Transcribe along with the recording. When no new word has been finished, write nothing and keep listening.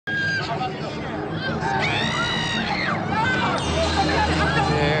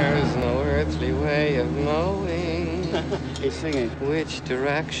There's no earthly way of knowing He's singing. which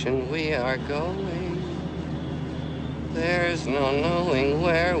direction we are going. There's no knowing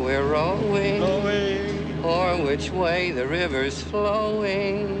where we're rowing or which way the river's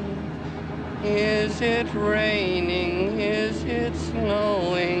flowing. Is it raining? Is it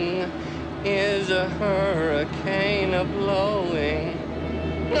snowing? Is a hurricane a-blowing?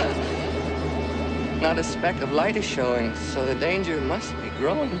 Not a speck of light is showing, so the danger must be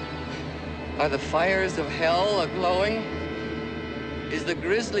growing. Are the fires of hell a-glowing? Is the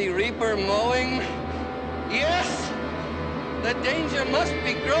grisly reaper mowing? Yes! The danger must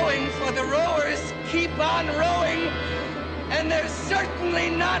be growing, for the rowers keep on rowing, and they're certainly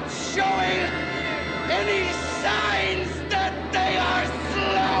not showing any signs that they are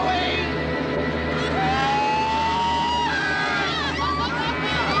slowing.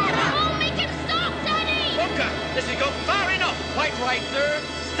 Oh, make him stop, Daddy! Bunker, this has gone far enough. Quite right, sir.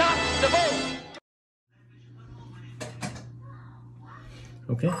 Stop the boat.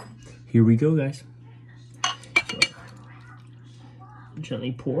 Okay, here we go, guys. So,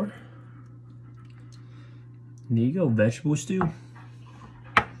 gently pour. There you go, vegetable stew.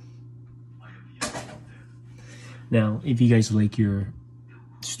 Now, if you guys like your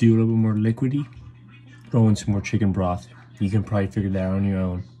stew a little bit more liquidy, throw in some more chicken broth. You can probably figure that out on your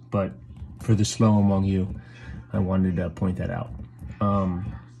own, but for the slow among you, I wanted to point that out.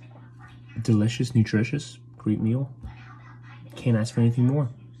 Delicious, nutritious, great meal. Can't ask for anything more.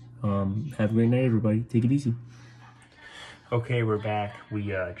 Have a great night, everybody. Take it easy. Okay, we're back.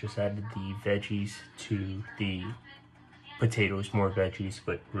 We just added the veggies to the potatoes, more veggies,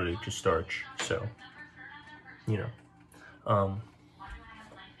 but really just starch. So, you know.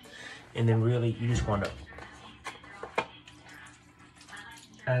 And then really, you just want to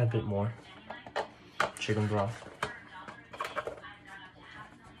add a bit more chicken broth.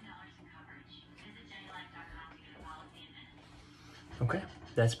 Okay,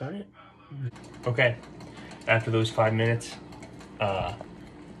 that's about it. Okay, after those 5 minutes,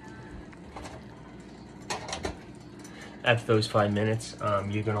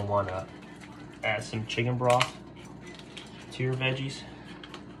 you're gonna wanna add some chicken broth to your veggies.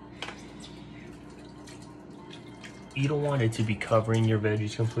 You don't want it to be covering your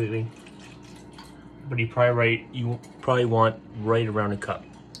veggies completely, but you probably want right around a cup.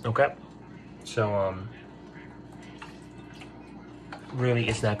 Okay, so really,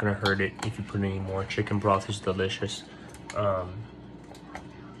 it's not gonna hurt it if you put any more. Chicken broth is delicious.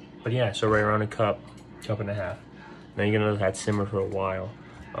 But yeah, so right around a cup and a half. Now you're gonna let that simmer for a while.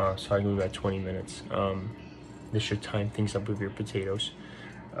 So I go about 20 minutes. This should time things up with your potatoes.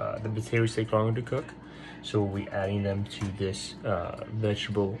 The potatoes take longer to cook, so we'll be adding them to this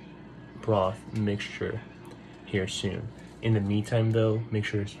vegetable broth mixture here soon. In the meantime though, make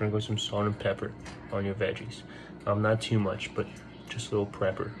sure to sprinkle some salt and pepper on your veggies. Not too much, but just a little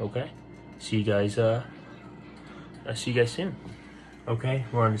prepper, okay? See you guys, I'll see you guys soon. Okay,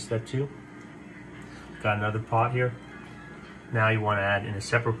 we're on to step 2. Got another pot here. Now you want to add in a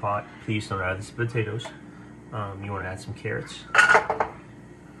separate pot, please don't add the potatoes. You want to add some carrots. I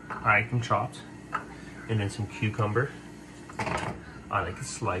like them chopped. And then some cucumber. I like it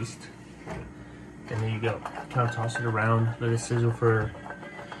sliced. And there you go. Kind of toss it around, let it sizzle for,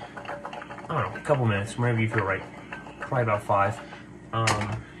 I don't know, a couple minutes, whenever you feel right. Probably about 5.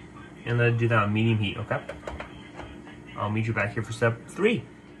 And let it do that on medium heat, okay? I'll meet you back here for step 3,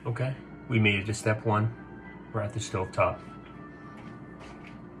 okay? We made it to step 1. We're at the stove top.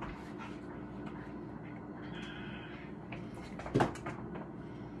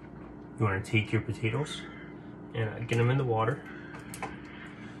 You want to take your potatoes and get them in the water.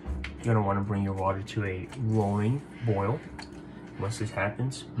 You're going to want to bring your water to a rolling boil. Once this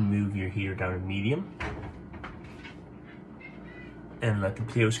happens, move your heater down to medium. And let the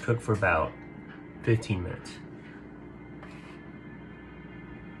potatoes cook for about 15 minutes.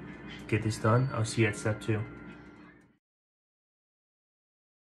 Get this done. I'll see you at step 2.